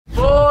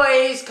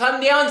come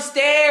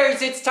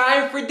downstairs. It's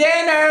time for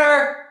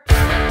dinner.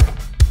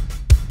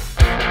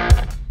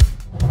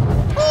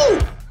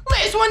 Ooh,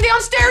 last one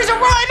downstairs, a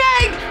rotten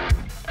egg.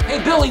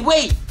 Hey, Billy,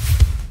 wait.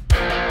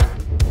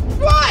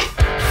 What?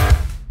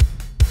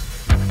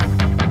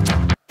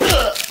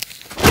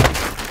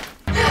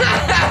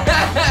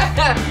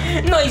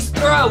 Nice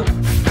throw.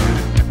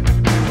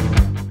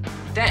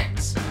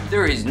 Thanks.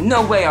 There is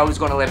no way I was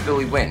gonna let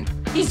Billy win.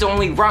 He's the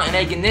only rotten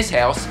egg in this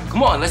house.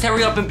 Come on, let's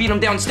hurry up and beat him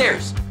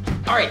downstairs.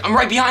 All right, I'm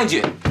right behind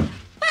you.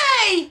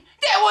 Hey,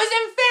 that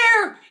wasn't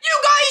fair.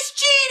 You guys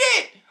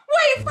cheated.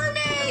 Wait for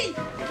me.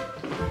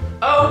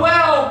 Oh,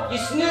 well, you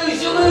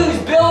snooze, you lose,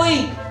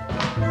 Billy.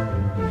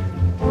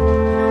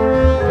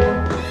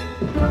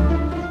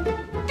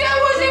 That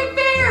wasn't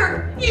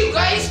fair. You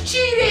guys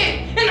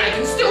cheated, and I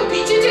can still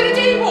beat you to the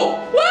table.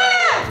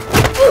 What?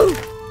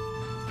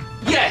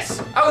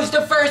 Yes, I was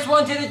the first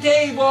one to the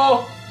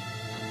table.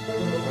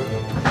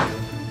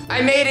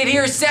 I made it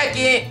here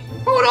second.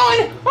 Hold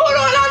on,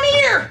 I'm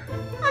here.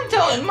 I'm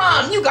telling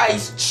Mom, you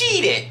guys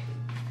cheated.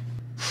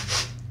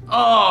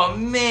 Oh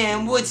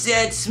man, what's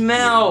that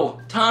smell?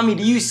 Tommy,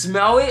 do you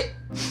smell it?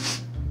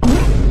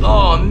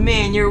 Oh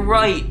man, you're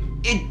right.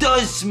 It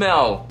does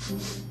smell.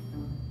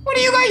 What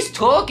are you guys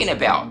talking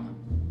about?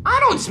 I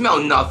don't smell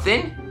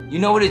nothing. You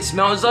know what it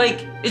smells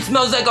like? It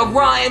smells like a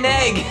rotten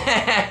egg.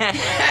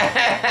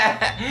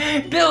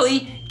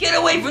 Billy, get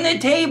away from the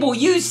table.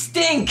 You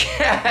stink.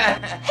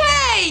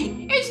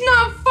 Hey, it's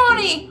not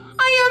funny.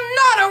 I am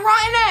not a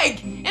rotten egg,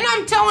 and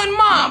I'm telling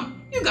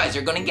Mom, you guys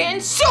are gonna get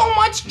in so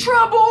much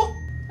trouble.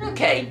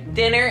 Okay,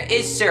 dinner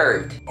is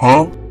served.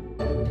 Huh?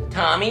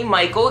 Tommy,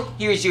 Michael,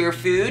 here's your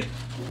food.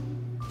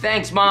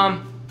 Thanks,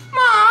 Mom.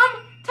 Mom,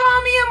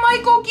 Tommy and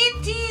Michael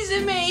keep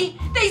teasing me.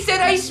 They said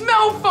I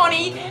smell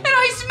funny, and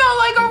I smell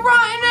like a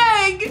rotten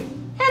egg.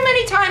 How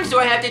many times do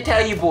I have to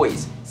tell you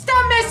boys?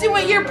 Stop messing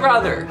with your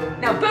brother.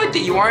 Now both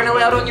of you aren't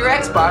allowed on your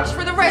Xbox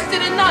for the rest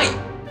of the night.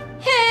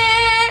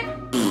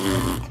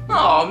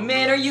 Oh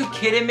man, are you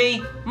kidding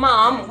me?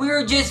 Mom, we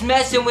were just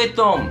messing with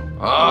them.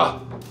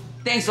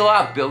 Thanks a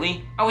lot,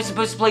 Billy. I was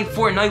supposed to play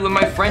Fortnite with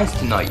my friends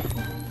tonight.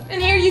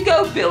 And here you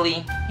go,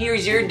 Billy.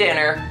 Here's your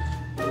dinner.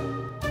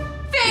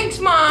 Thanks,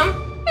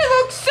 Mom. It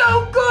looks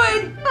so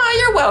good. Oh,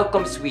 you're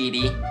welcome,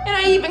 sweetie. And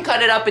I even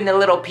cut it up into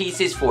little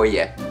pieces for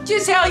you.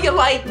 Just how you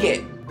like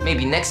it.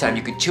 Maybe next time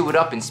you could chew it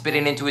up and spit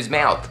it into his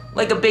mouth,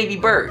 like a baby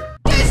bird.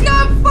 That's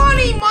not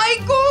funny,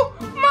 Michael.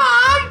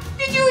 Mom,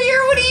 did you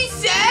hear what he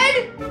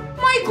said?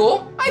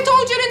 Michael, I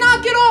told you to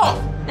knock it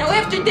off. Now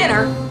after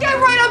dinner, get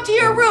right up to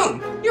your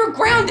room. You're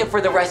grounded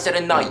for the rest of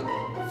the night.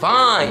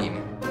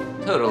 Fine.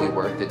 Totally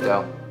worth it,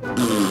 though.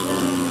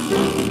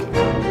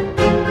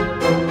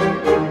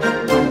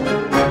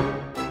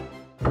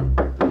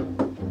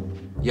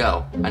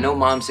 Yo, I know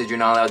Mom said you're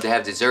not allowed to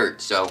have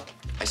dessert, so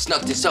I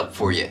snuck this up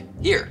for you.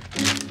 Here.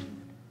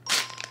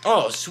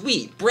 Oh,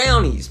 sweet.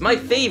 Brownies, my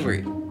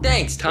favorite.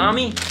 Thanks,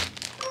 Tommy.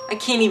 I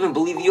can't even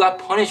believe you got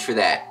punished for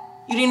that.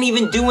 You didn't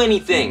even do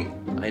anything.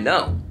 I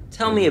know.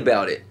 Tell me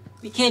about it.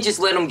 We can't just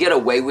let him get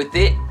away with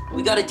it.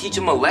 We gotta teach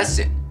him a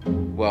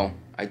lesson. Well,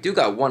 I do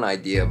got one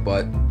idea,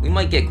 but we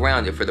might get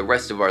grounded for the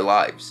rest of our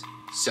lives.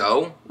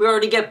 So, we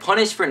already get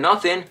punished for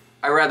nothing.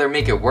 I'd rather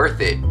make it worth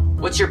it.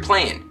 What's your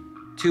plan?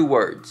 2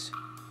 words.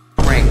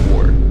 Prank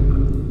war.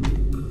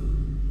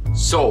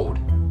 Sold.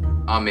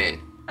 I'm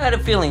in. I had a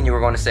feeling you were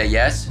gonna say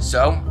yes,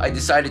 so I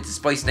decided to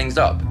spice things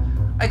up.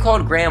 I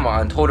called Grandma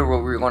and told her what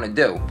we were gonna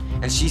do,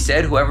 and she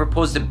said whoever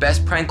pulls the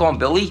best prank on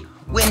Billy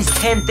wins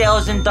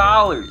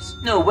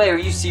 $10,000. No way, are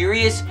you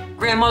serious?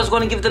 Grandma's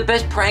gonna give the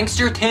best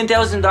prankster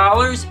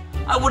 $10,000?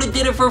 I would've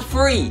did it for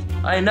free.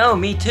 I know,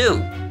 me too.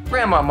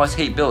 Grandma must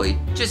hate Billy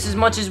just as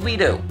much as we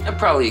do. That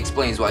probably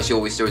explains why she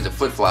always throws a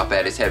flip-flop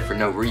at his head for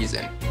no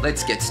reason.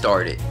 Let's get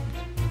started.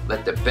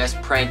 Let the best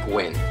prank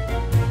win.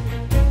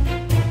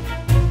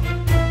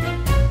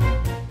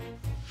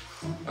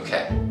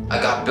 Okay,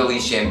 I got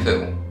Billy's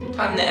shampoo.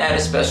 Time to add a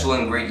special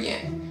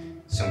ingredient.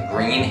 Some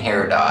green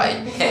hair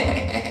dye.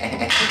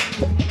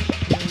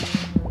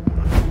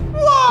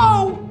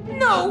 Whoa!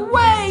 No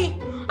way!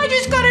 I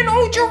just got an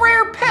ultra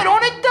rare pet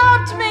on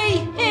Adopt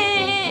Me!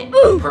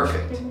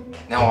 Perfect.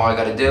 Now all I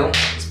gotta do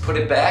is put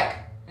it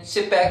back and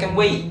sit back and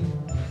wait.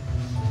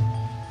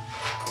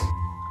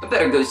 I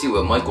better go see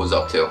what Michael's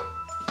up to.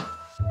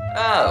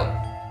 Oh,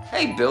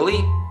 hey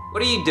Billy.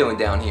 What are you doing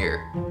down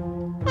here?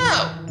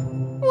 Oh,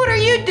 what are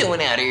you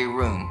doing out of your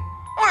room?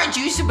 Aren't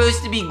you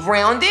supposed to be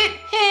grounded?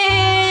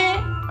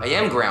 I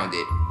am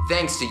grounded,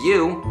 thanks to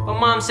you. But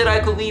Mom said I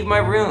could leave my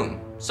room,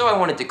 so I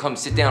wanted to come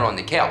sit down on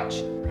the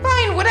couch.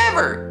 Fine,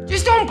 whatever.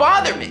 Just don't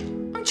bother me.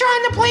 I'm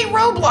trying to play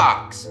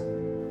Roblox.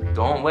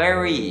 Don't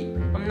worry,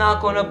 I'm not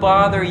gonna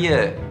bother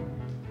you.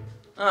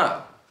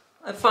 Oh,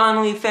 I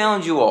finally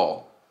found you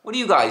all. What are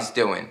you guys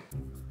doing?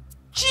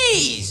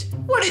 Jeez,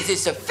 what is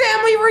this, a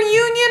family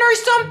reunion or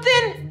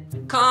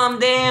something? Calm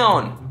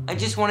down. I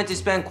just wanted to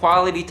spend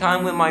quality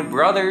time with my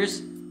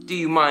brothers. Do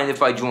you mind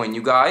if I join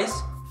you guys?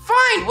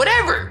 Fine,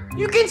 whatever.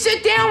 You can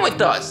sit down with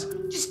us.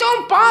 Just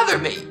don't bother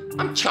me.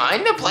 I'm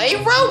trying to play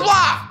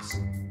Roblox.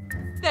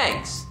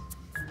 Thanks.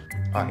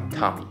 Alright,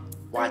 Tommy,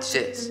 watch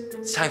this.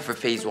 It's time for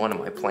phase 1 of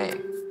my plan.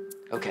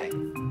 Okay,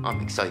 I'm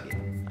excited.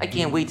 I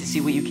can't wait to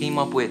see what you came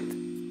up with.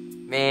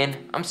 Man,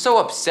 I'm so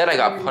upset I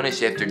got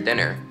punished after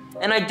dinner,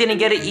 and I didn't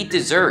get to eat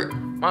dessert.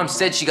 Mom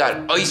said she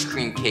got ice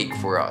cream cake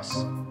for us.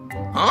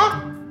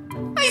 Huh?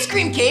 Ice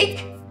cream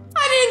cake?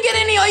 I didn't get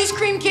any ice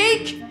cream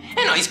cake,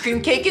 and ice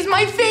cream cake is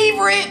my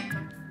favorite.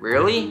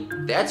 Really?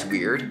 That's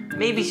weird.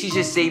 Maybe she's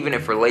just saving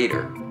it for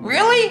later.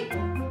 Really?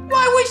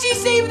 Why would she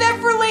save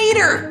that for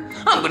later?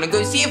 I'm gonna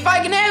go see if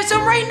I can have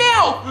some right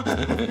now.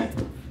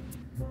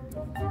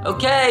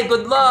 Okay,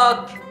 good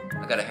luck.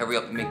 I gotta hurry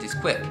up and make this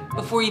quick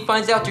before he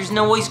finds out there's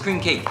no ice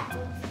cream cake.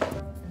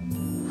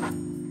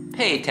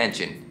 Pay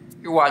attention.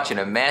 You're watching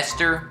a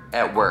master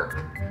at work.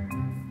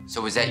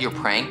 So was that your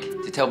prank?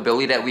 To tell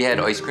Billy that we had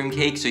ice cream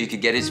cake so you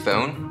could get his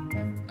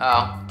phone?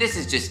 Oh, this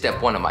is just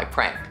step 1 of my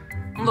prank.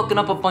 I'm looking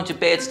up a bunch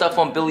of bad stuff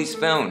on Billy's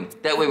phone.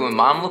 That way when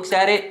Mom looks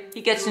at it,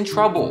 he gets in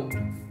trouble.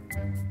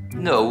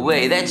 No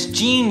way, that's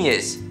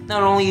genius.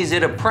 Not only is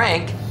it a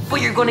prank,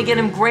 but you're gonna get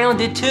him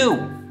grounded too.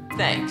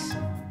 Thanks.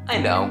 I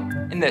know,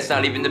 and that's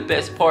not even the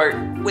best part.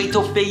 Wait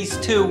till phase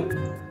 2.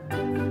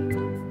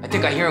 I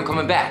think I hear him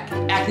coming back.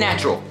 Act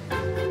natural.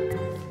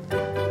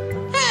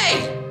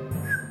 Hey!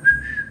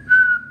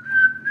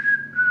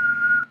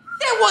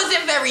 That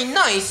wasn't very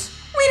nice.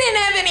 We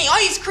didn't have any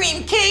ice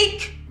cream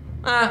cake.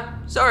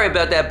 Sorry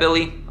about that,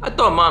 Billy. I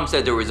thought Mom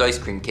said there was ice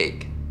cream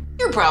cake.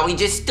 You're probably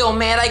just still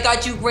mad I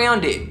got you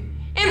grounded.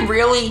 And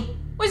really,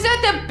 was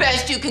that the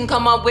best you can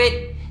come up with?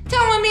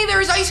 Telling me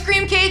there's ice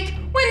cream cake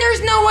when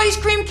there's no ice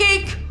cream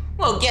cake?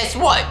 Well, guess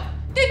what?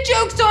 The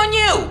joke's on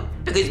you,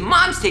 because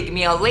Mom's taking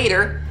me out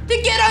later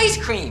to get ice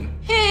cream.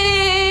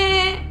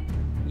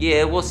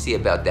 Yeah, we'll see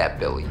about that,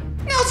 Billy.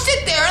 Now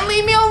sit there and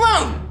leave me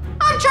alone.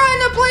 I'm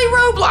trying to play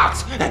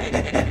Roblox.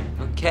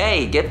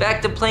 Okay, get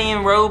back to playing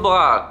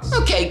Roblox.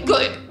 Okay,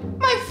 good.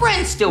 My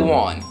friend's still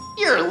on.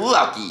 You're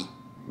lucky.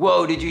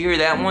 Whoa, did you hear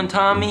that one,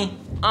 Tommy?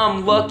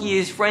 I'm lucky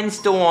his friend's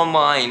still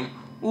online.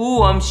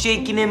 Ooh, I'm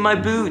shaking in my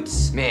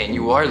boots. Man,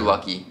 you are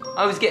lucky.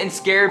 I was getting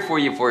scared for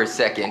you for a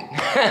second.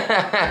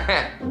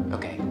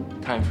 Okay,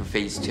 time for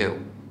phase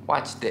 2.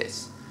 Watch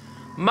this.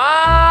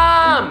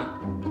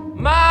 Mom!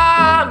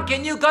 Mom,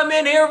 can you come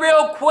in here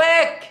real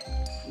quick?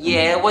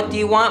 Yeah, what do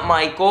you want,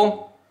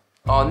 Michael?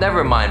 Oh,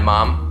 never mind,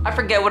 Mom. I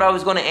forget what I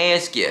was gonna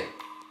ask you.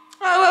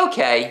 Oh,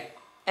 okay.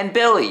 And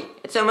Billy,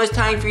 it's almost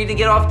time for you to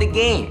get off the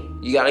game.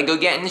 You gotta go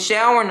get in the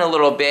shower in a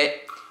little bit.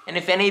 And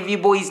if any of you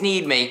boys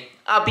need me,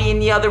 I'll be in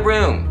the other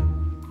room.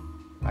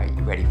 Are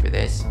you ready for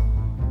this?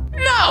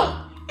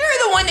 No! You're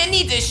the one that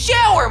needs a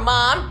shower,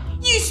 Mom!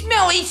 You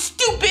smelly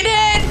stupid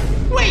head!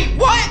 Wait,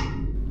 what?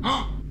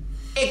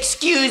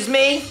 Excuse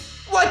me?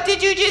 What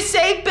did you just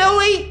say,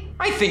 Billy?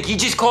 I think he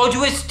just called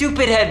you a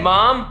stupid head,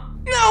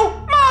 Mom. No,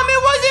 Mom,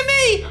 it wasn't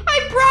me!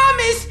 I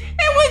promise!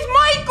 It was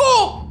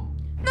Michael!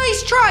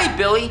 Nice try,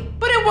 Billy,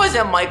 but it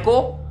wasn't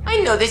Michael. I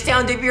know the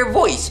sound of your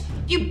voice.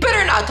 You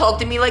better not talk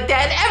to me like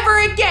that ever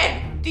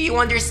again! Do you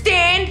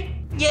understand?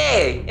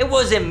 Yeah, it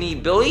wasn't me,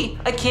 Billy.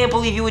 I can't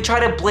believe you would try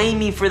to blame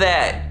me for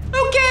that.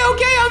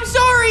 Okay, I'm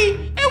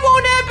sorry. It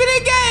won't happen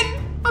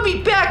again. I'll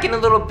be back in a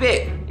little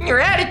bit, and your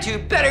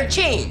attitude better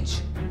change.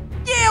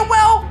 Yeah,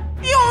 well,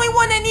 the only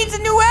one that needs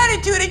a new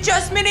attitude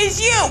adjustment is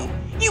you,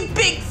 you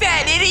big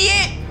fat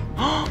idiot.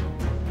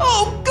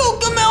 Oh,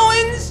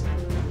 Cocomelons.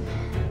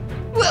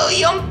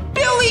 William,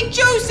 Billy,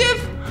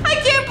 Joseph, I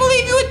can't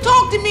believe you would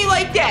talk to me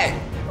like that.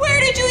 Where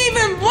did you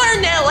even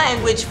learn that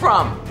language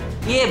from?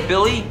 Yeah,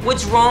 Billy,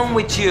 what's wrong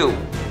with you?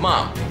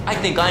 Mom, I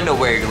think I know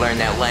where you learned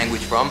that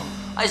language from.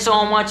 I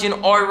saw him watching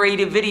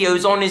R-rated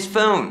videos on his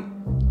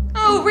phone.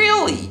 Oh,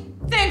 really?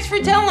 Thanks for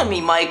telling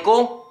me,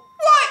 Michael.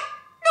 What?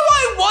 No,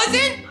 I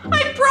wasn't.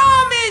 I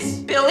promise.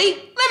 Billy,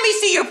 let me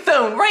see your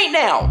phone right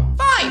now.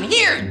 Fine,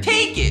 here,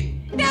 take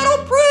it.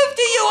 That'll prove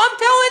to you I'm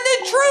telling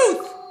the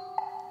truth.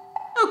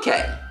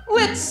 Okay,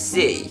 let's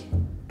see.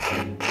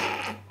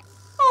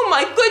 Oh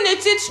my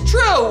goodness, it's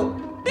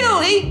true.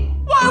 Billy,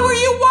 why were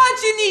you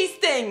watching these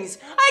things?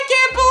 I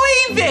can't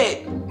believe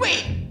it.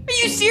 Wait, are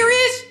you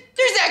serious?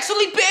 There's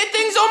actually bad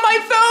things on my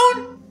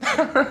phone?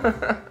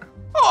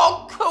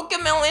 Oh,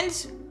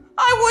 Cocomelons.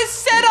 I was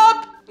set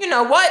up. You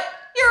know what?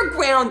 You're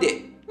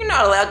grounded. You're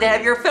not allowed to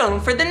have your phone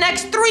for the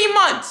next 3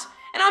 months.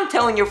 And I'm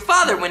telling your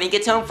father when he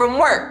gets home from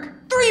work.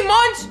 3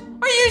 months?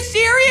 Are you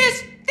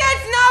serious?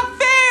 That's not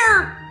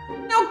fair.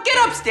 Now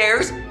get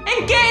upstairs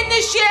and get in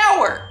the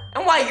shower.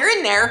 And while you're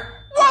in there,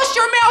 wash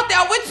your mouth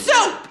out with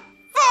soap.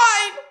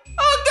 Fine.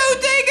 I'll go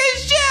take a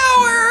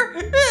shower.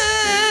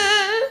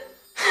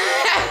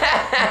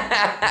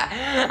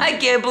 I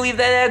can't believe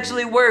that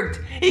actually worked.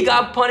 He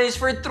got punished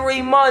for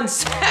 3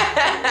 months.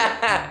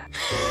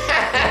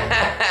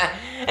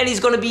 And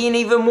he's gonna be in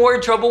even more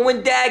trouble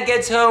when Dad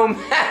gets home.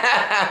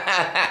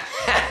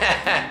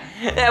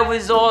 That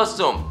was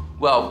awesome.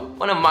 Well,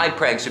 one of my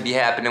pranks should be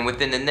happening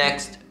within the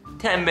next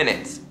 10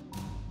 minutes.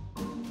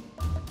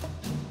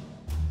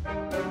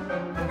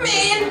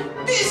 Man,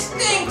 this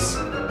stinks.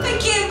 I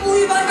can't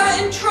believe I got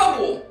in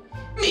trouble.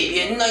 Maybe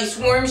a nice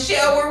warm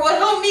shower will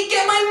help me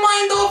get my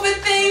mind off of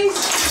things.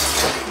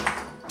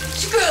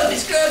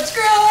 Scrub,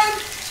 scrub!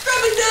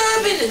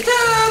 Scrub-a-dub in the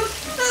tub!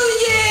 Oh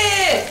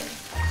yeah!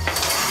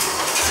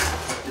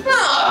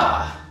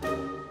 Ah,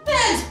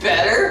 that's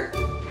better.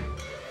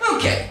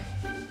 Okay,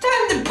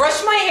 time to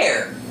brush my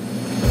hair.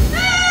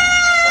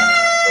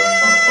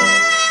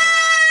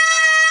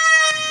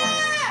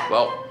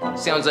 Well,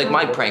 sounds like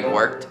my prank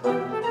worked.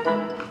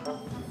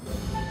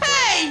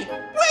 Hey,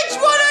 which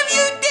one of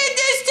you did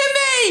this to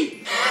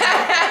me?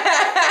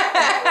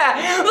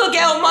 Look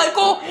out,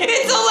 Michael,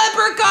 it's a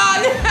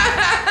leprechaun.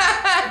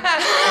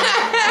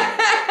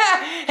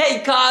 Hey,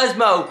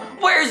 Cosmo,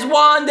 where's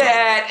Wanda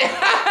at?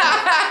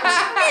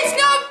 It's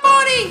not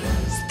funny.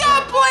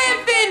 Stop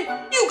laughing.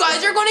 You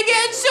guys are gonna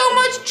get in so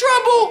much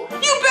trouble.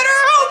 You better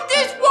hope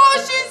this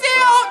washes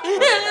out.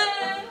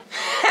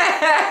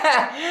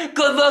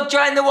 Good luck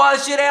trying to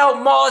wash it out,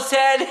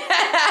 Mosshead.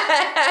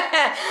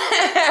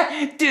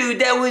 Dude,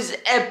 that was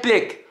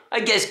epic.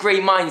 I guess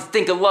great minds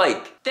think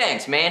alike.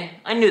 Thanks, man.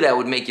 I knew that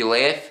would make you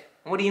laugh.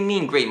 What do you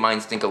mean great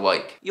minds think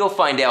alike? You'll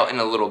find out in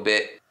a little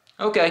bit.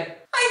 Okay.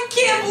 I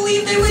can't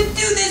believe they would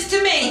do this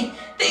to me.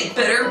 They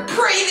better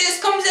pray this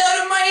comes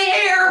out of my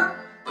hair.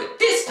 But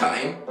this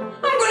time,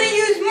 I'm gonna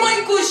use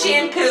Michael's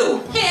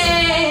shampoo.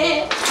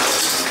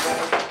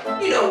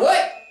 You know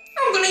what?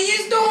 I'm gonna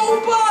use the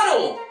whole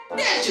bottle.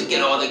 That should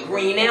get all the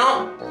green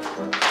out.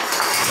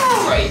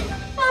 All right,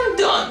 I'm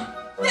done.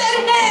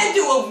 That had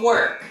to have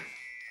worked.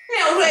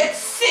 Now let's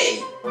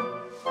see.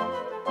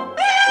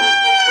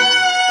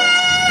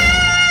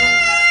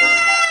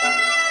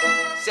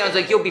 Sounds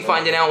like you'll be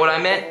finding out what I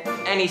meant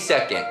any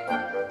second.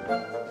 Are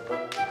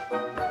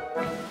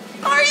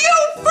you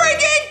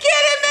friggin'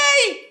 kidding me?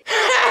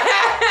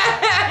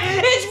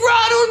 It's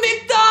Ronald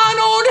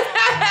McDonald.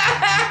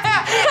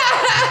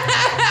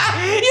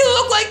 You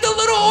look like the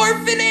little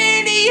orphan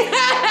Annie.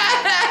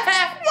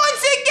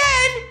 Once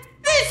again,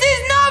 this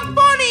is not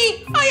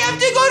funny. I have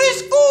to go to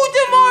school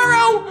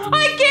tomorrow.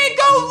 I can't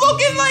go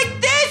looking like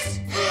this.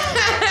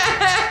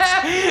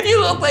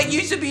 You look like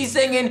you should be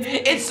singing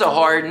It's a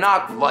Hard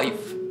Knock Life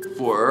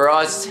for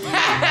us.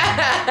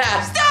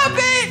 Stop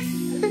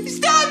it!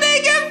 Stop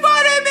making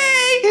fun of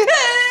me!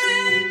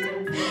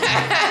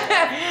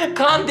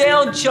 Calm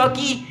down,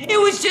 Chucky. It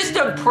was just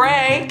a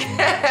prank.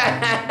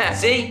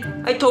 See?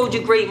 I told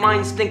you great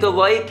minds think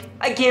alike.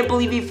 I can't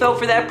believe he fell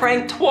for that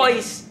prank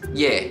twice.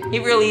 Yeah, he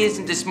really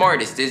isn't the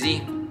smartest, is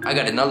he? I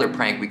got another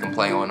prank we can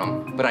play on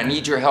him, but I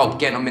need your help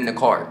getting him in the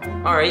car.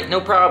 All right,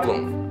 no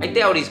problem. I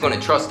doubt he's gonna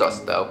trust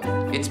us, though.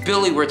 It's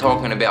Billy we're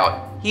talking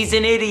about. He's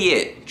an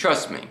idiot.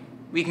 Trust me.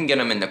 We can get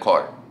him in the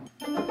car.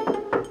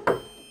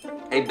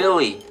 Hey,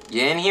 Billy,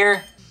 you in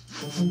here?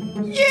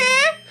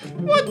 Yeah?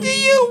 What do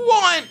you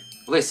want?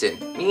 Listen,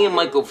 me and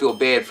Michael feel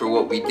bad for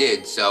what we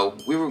did, so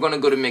we were gonna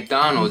go to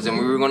McDonald's and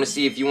we were gonna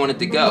see if you wanted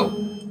to go.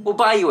 We'll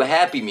buy you a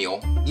Happy Meal.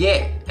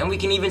 Yeah, and we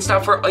can even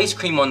stop for ice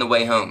cream on the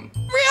way home.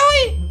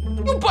 Really?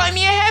 You buy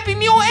me a Happy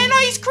Meal and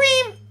ice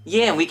cream?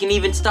 Yeah, we can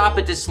even stop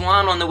at the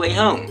salon on the way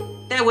home.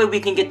 That way we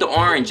can get the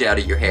orange out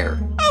of your hair.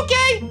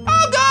 Okay,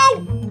 I'll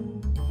go.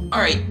 All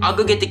right, I'll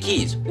go get the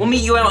keys. We'll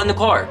meet you out in the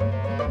car.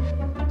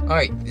 All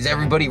right, is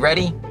everybody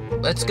ready?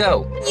 Let's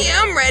go. Yeah,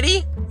 I'm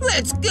ready.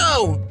 Let's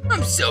go.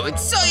 I'm so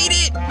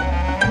excited.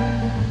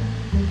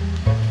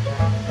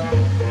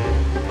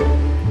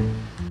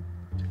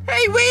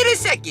 Hey, wait a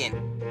second.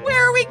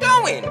 Where are we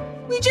going?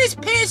 We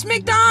just passed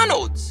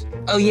McDonald's.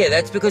 Oh yeah,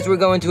 that's because we're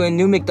going to a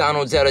new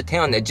McDonald's out of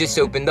town that just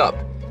opened up.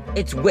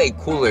 It's way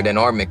cooler than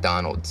our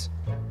McDonald's.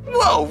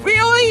 Whoa,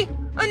 really?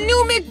 A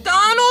new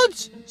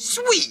McDonald's?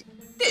 Sweet.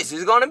 This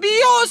is gonna be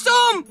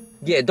awesome.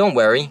 Yeah, don't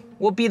worry.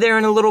 We'll be there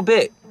in a little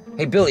bit.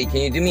 Hey, Billy, can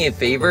you do me a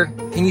favor?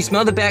 Can you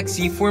smell the back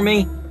seat for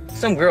me?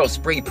 Some girl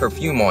sprayed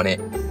perfume on it,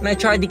 and I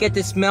tried to get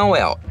the smell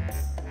out.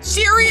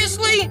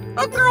 Seriously?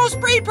 A girl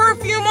sprayed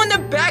perfume on the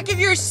back of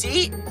your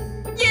seat?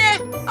 Yeah,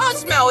 I'll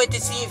smell it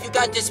to see if you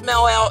got the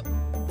smell out.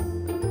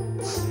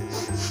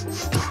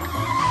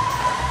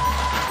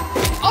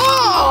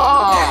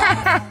 Oh!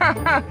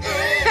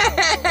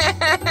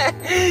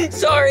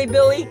 Sorry,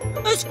 Billy.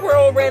 A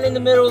squirrel ran in the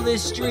middle of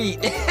this street.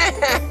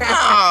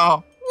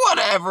 Oh,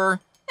 whatever.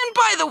 And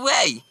by the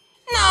way,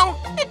 no,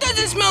 it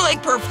doesn't smell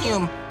like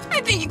perfume. I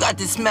think you got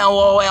the smell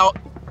all out.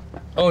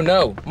 Oh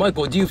no,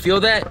 Michael, do you feel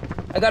that?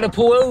 I gotta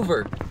pull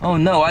over. Oh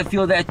no, I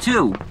feel that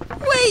too.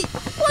 Wait,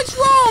 what's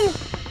wrong?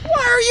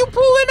 Why are you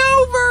pulling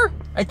over?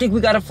 I think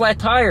we got a flat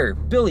tire.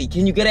 Billy,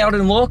 can you get out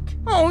and look?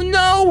 Oh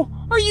no,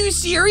 are you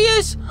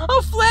serious?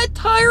 A flat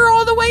tire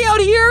all the way out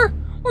here?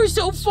 We're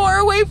so far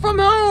away from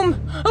home.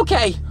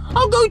 Okay,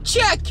 I'll go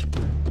check.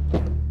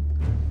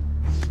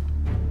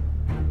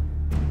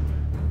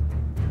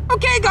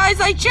 Okay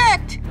guys, I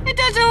checked. It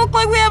doesn't look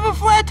like we have a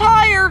flat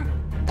tire.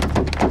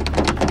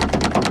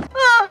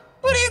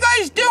 What are you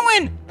guys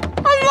doing?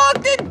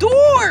 Unlock the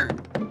door.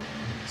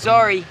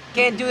 Sorry,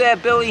 can't do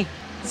that, Billy.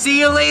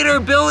 See you later,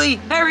 Billy.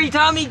 Hurry,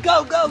 Tommy,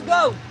 go, go,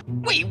 go.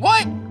 Wait,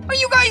 what? Are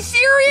you guys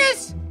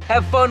serious?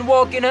 Have fun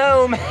walking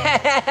home.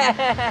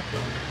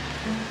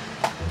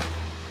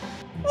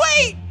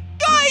 Wait,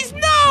 guys,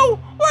 no!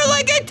 We're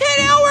like a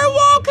 10-hour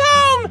walk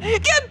home!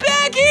 Get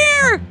back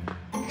here!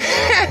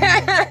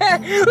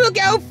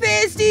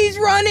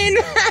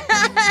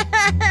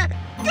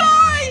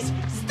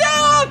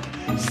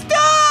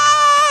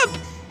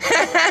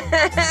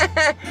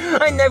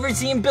 never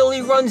seen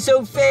Billy run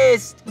so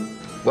fast.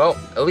 Well,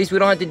 at least we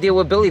don't have to deal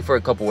with Billy for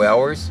a couple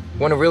hours.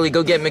 Want to really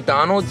go get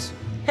McDonald's?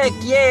 Heck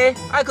yeah,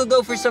 I could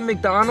go for some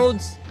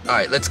McDonald's. All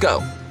right, let's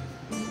go.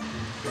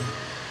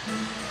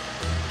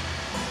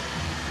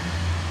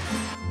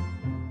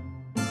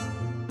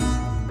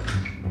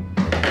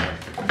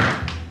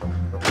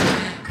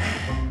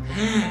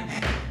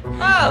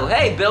 Oh,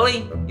 hey,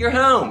 Billy, you're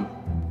home.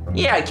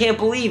 Yeah, I can't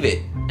believe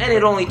it. And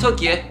it only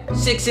took you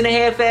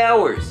 6.5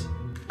 hours.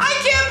 I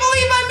can't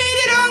believe I made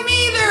it home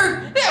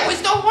either! That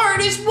was the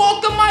hardest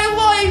walk of my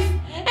life!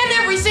 And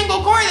every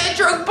single car that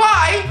drove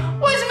by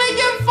was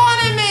making fun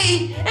of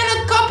me! And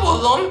a couple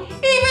of them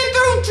even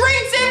threw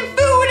drinks and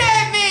food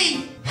at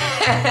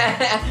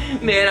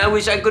me! Man, I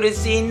wish I could have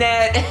seen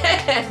that.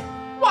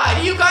 Why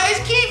do you guys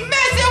keep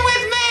messing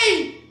with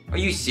me? Are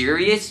you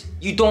serious?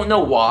 You don't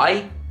know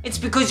why? It's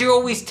because you're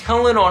always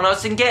telling on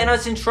us and getting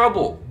us in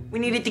trouble. We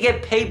needed to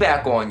get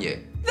payback on you.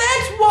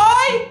 That's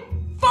why?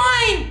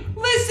 Fine,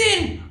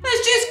 listen,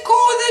 let's just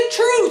call the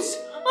truce.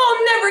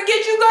 I'll never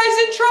get you guys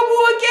in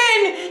trouble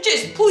again.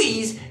 Just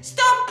please,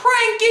 stop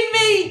pranking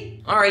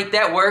me. All right,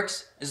 that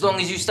works. As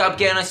long as you stop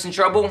getting us in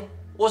trouble,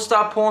 we'll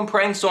stop pulling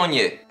pranks on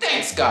you.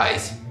 Thanks,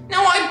 guys.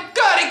 Now I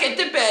gotta get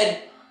to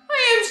bed.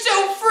 I am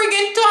so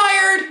friggin'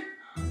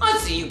 tired. I'll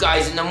see you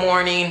guys in the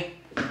morning.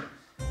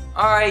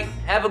 All right,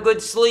 have a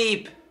good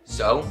sleep.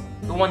 So,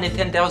 who won the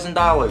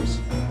 $10,000?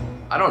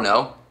 I don't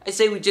know. I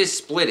say we just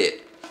split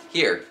it.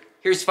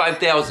 Here's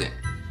 5,000.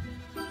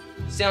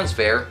 Sounds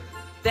fair.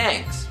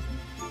 Thanks.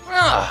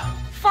 Ah,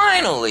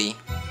 finally.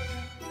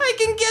 I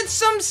can get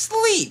some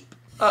sleep.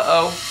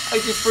 Uh-oh, I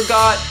just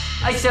forgot.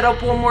 I set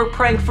up one more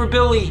prank for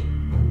Billy.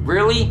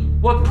 Really?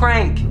 What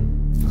prank?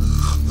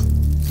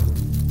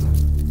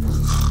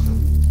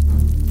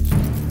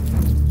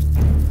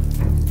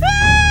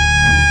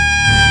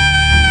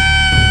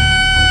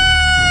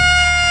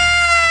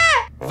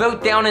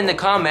 Vote down in the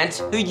comments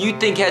who you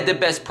think had the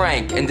best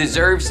prank and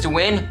deserves to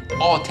win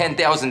all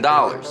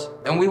 $10,000.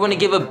 And we want to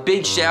give a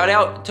big shout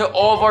out to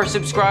all of our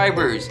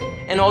subscribers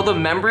and all the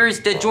members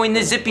that joined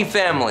the Zippy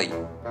family.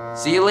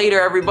 See you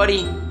later,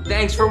 everybody.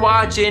 Thanks for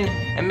watching,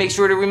 and make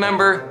sure to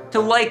remember to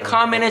like,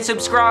 comment, and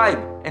subscribe,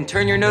 and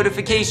turn your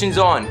notifications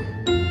on.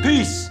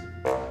 Peace.